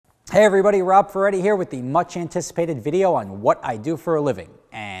Hey everybody, Rob Ferretti here with the much anticipated video on what I do for a living.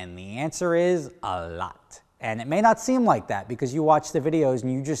 And the answer is a lot. And it may not seem like that because you watch the videos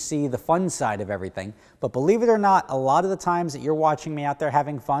and you just see the fun side of everything. But believe it or not, a lot of the times that you're watching me out there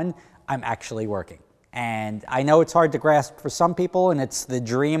having fun, I'm actually working. And I know it's hard to grasp for some people and it's the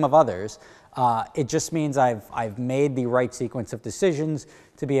dream of others. It just means I've made the right sequence of decisions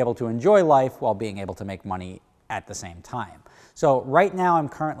to be able to enjoy life while being able to make money at the same time. So right now I'm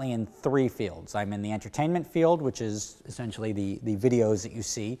currently in three fields. I'm in the entertainment field, which is essentially the videos that you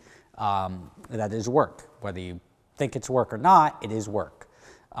see. That is work. Whether you think it's work or not, it is work.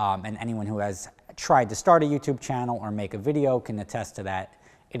 And anyone who has tried to start a YouTube channel or make a video can attest to that.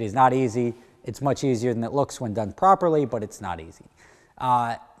 It is not easy. It's much easier than it looks when done properly, but it's not easy.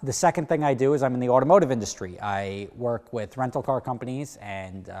 The second thing I do is I'm in the automotive industry. I work with rental car companies,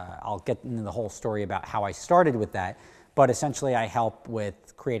 and I'll get into the whole story about how I started with that. But essentially, I help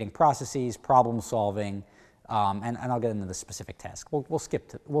with creating processes, problem solving, and I'll get into the specific task. We'll skip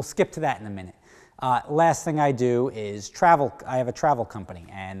to that in a minute. Last thing I do is travel. I have a travel company,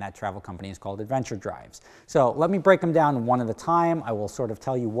 and that travel company is called Adventure Drives. So let me break them down one at a time. I will sort of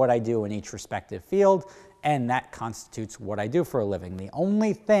tell you what I do in each respective field, and that constitutes what I do for a living. The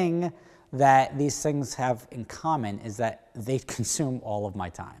only thing that these things have in common is that they consume all of my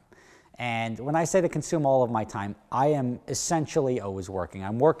time. And when I say they consume all of my time, I am essentially always working.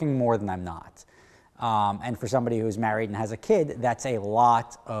 I'm working more than I'm not. And for somebody who's married and has a kid, that's a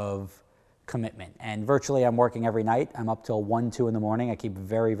lot of commitment. And virtually I'm working every night. I'm up till 1, 2 in the morning. I keep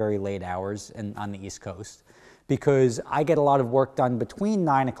very, very late hours on the East Coast because I get a lot of work done between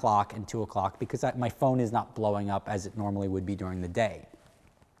 9 o'clock and 2 o'clock because my phone is not blowing up as it normally would be during the day.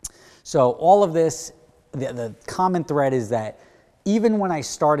 So all of this, the common thread is that even when I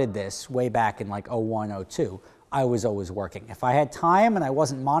started this way back in like 01, 02, I was always working. If I had time and I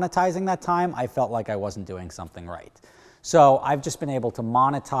wasn't monetizing that time, I felt like I wasn't doing something right. So I've just been able to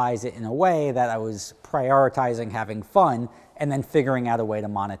monetize it in a way that I was prioritizing having fun and then figuring out a way to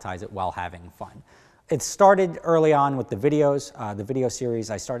monetize it while having fun. It started early on with the videos, the video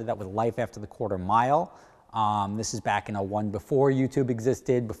series. I started that with Life After the Quarter Mile. This is back in 01, before YouTube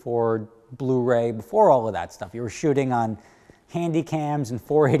existed, before Blu-ray, before all of that stuff. You were shooting on handy cams and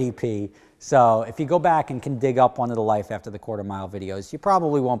 480p. So if you go back and can dig up one of the Life After the Quarter Mile videos, you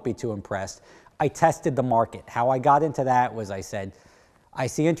probably won't be too impressed. I tested the market. How I got into that was I said, I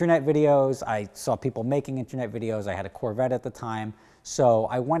see internet videos. I saw people making internet videos. I had a Corvette at the time. So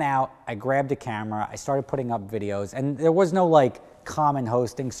I went out, I grabbed a camera, I started putting up videos, and there was no like common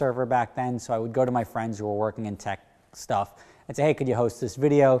hosting server back then. So I would go to my friends who were working in tech stuff and say, hey, could you host this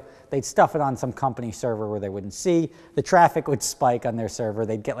video? They'd stuff it on some company server where they wouldn't see. The traffic would spike on their server.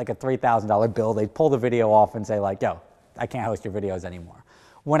 They'd get like a $3,000 bill. They'd pull the video off and say like, yo, I can't host your videos anymore.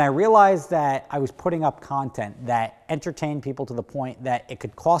 When I realized that I was putting up content that entertained people to the point that it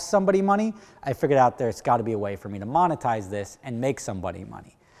could cost somebody money, I figured out there's got to be a way for me to monetize this and make somebody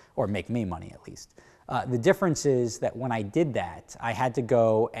money, or make me money at least. The difference is that when I did that, I had to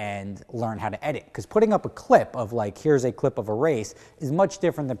go and learn how to edit, because putting up a clip of like, here's a clip of a race is much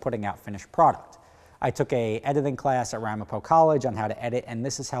different than putting out finished product. I took a editing class at Ramapo College on how to edit, and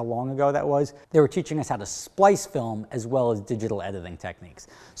this is how long ago that was. They were teaching us how to splice film as well as digital editing techniques.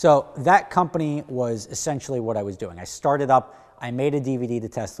 So that company was essentially what I was doing. I started up, I made a DVD to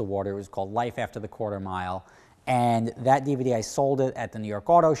test the water. It was called Life After the Quarter Mile. And that DVD, I sold it at the New York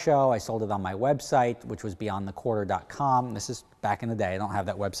Auto Show. I sold it on my website, which was beyondthequarter.com. This is back in the day. I don't have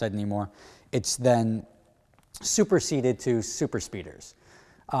that website anymore. It's then superseded to Super Speeders.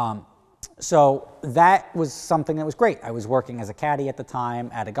 So that was something that was great. I was working as a caddy at the time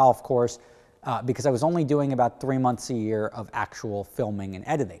at a golf course because I was only doing about 3 months a year of actual filming and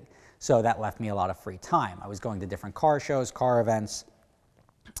editing. So that left me a lot of free time. I was going to different car shows, car events.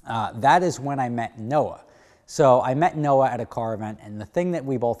 That is when I met Noah. So I met Noah at a car event, and the thing that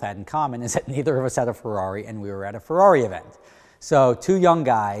we both had in common is that neither of us had a Ferrari, and we were at a Ferrari event. So two young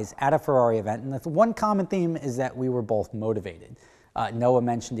guys at a Ferrari event, and the one common theme is that we were both motivated. Noah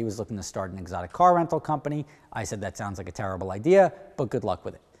mentioned he was looking to start an exotic car rental company. I said, that sounds like a terrible idea, but good luck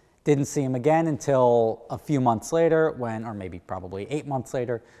with it. Didn't see him again until a few months later when, or maybe probably 8 months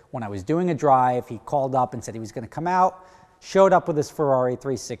later, when I was doing a drive. He called up and said he was going to come out, showed up with his Ferrari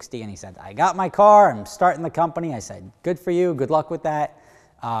 360, and he said, I got my car, I'm starting the company. I said, good for you, good luck with that.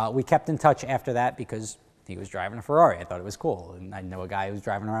 We kept in touch after that because he was driving a Ferrari. I thought it was cool. And I know a guy who was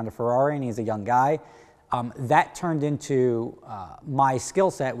driving around a Ferrari, and he's a young guy. That turned into my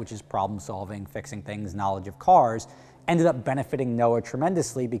skill set, which is problem solving, fixing things, knowledge of cars, ended up benefiting Noah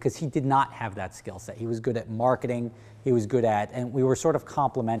tremendously because he did not have that skill set. He was good at marketing, he was good at, and we were sort of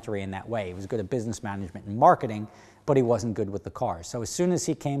complementary in that way. He was good at business management and marketing, but he wasn't good with the cars. So as soon as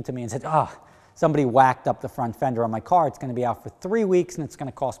he came to me and said, somebody whacked up the front fender on my car, it's going to be out for 3 weeks and it's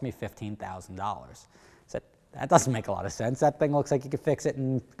going to cost me $15,000. I said, that doesn't make a lot of sense. That thing looks like you could fix it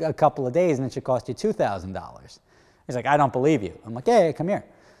in a couple of days and it should cost you $2,000. He's like, I don't believe you. I'm like, yeah, come here.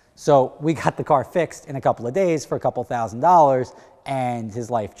 So we got the car fixed in a couple of days for a couple $1,000, and his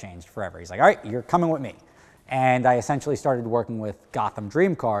life changed forever. He's like, all right, you're coming with me. And I essentially started working with Gotham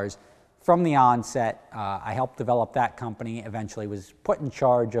Dream Cars from the onset. I helped develop that company, eventually was put in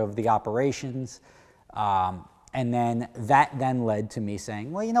charge of the operations. And then that then led to me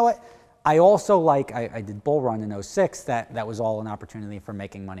saying, well, you know what? I also I did Bull Run in 06. That was all an opportunity for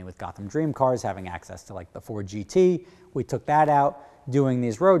making money with Gotham Dream Cars, having access to like the Ford GT. We took that out, doing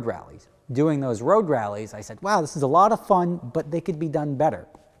these road rallies. Doing those road rallies, I said, wow, this is a lot of fun, but they could be done better.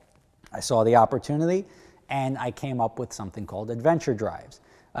 I saw the opportunity, and I came up with something called Adventure Drives.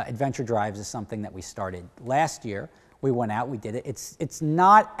 Adventure Drives is something that we started last year. We went out, we did it. It's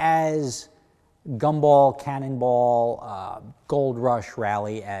not as gumball, cannonball, gold rush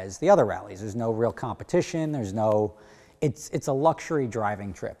rally as the other rallies. There's no real competition. It's a luxury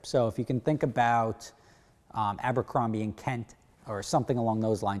driving trip. So if you can think about Abercrombie and Kent or something along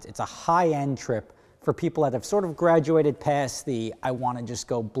those lines, it's a high-end trip for people that have sort of graduated past the I want to just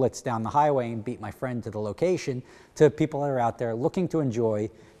go blitz down the highway and beat my friend to the location, to people that are out there looking to enjoy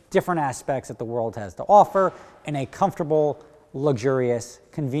different aspects that the world has to offer in a comfortable, luxurious,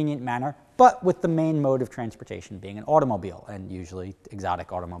 convenient manner, but with the main mode of transportation being an automobile, and usually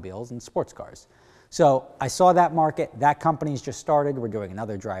exotic automobiles and sports cars. So I saw that market. That company's just started. We're doing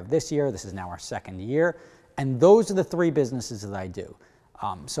another drive this year. This is now our second year. And those are the three businesses that I do.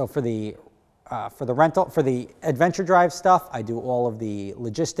 So for the Adventure Drive stuff, I do all of the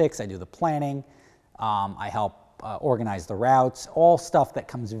logistics. I do the planning. I help organize the routes, all stuff that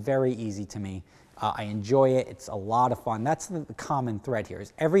comes very easy to me. I enjoy it. It's a lot of fun. That's the common thread here,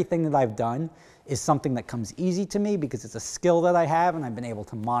 is everything that I've done is something that comes easy to me because it's a skill that I have and I've been able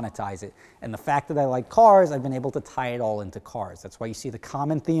to monetize it. And the fact that I like cars, I've been able to tie it all into cars. That's why you see the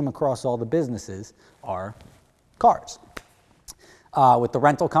common theme across all the businesses are cars. With the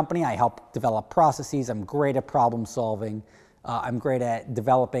rental company, I help develop processes. I'm great at problem solving. I'm great at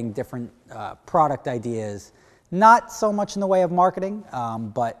developing different product ideas. Not so much in the way of marketing,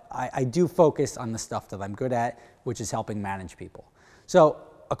 but I do focus on the stuff that I'm good at, which is helping manage people. So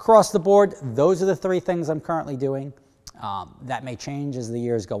across the board, those are the three things I'm currently doing. That may change as the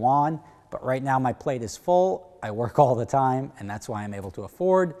years go on, but right now my plate is full. I work all the time, and that's why I'm able to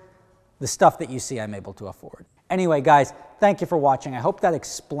afford the stuff that you see I'm able to afford. Anyway, guys, thank you for watching. I hope that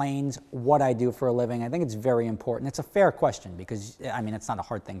explains what I do for a living. I think it's very important. It's a fair question because, I mean, it's not a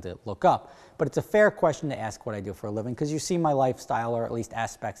hard thing to look up, but it's a fair question to ask what I do for a living because you see my lifestyle, or at least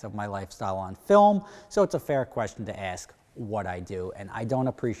aspects of my lifestyle, on film. So it's a fair question to ask what I do, and I don't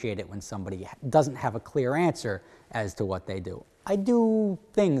appreciate it when somebody doesn't have a clear answer as to what they do. I do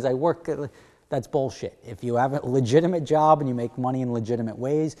things. I work. That's bullshit. If you have a legitimate job and you make money in legitimate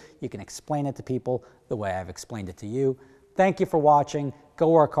ways, you can explain it to people the way I've explained it to you. Thank you for watching.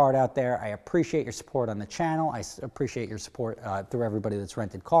 Go work hard out there. I appreciate your support on the channel. I appreciate your support through everybody that's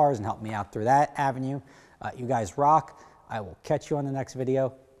rented cars and helped me out through that avenue. You guys rock. I will catch you on the next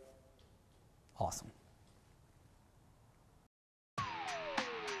video. Awesome.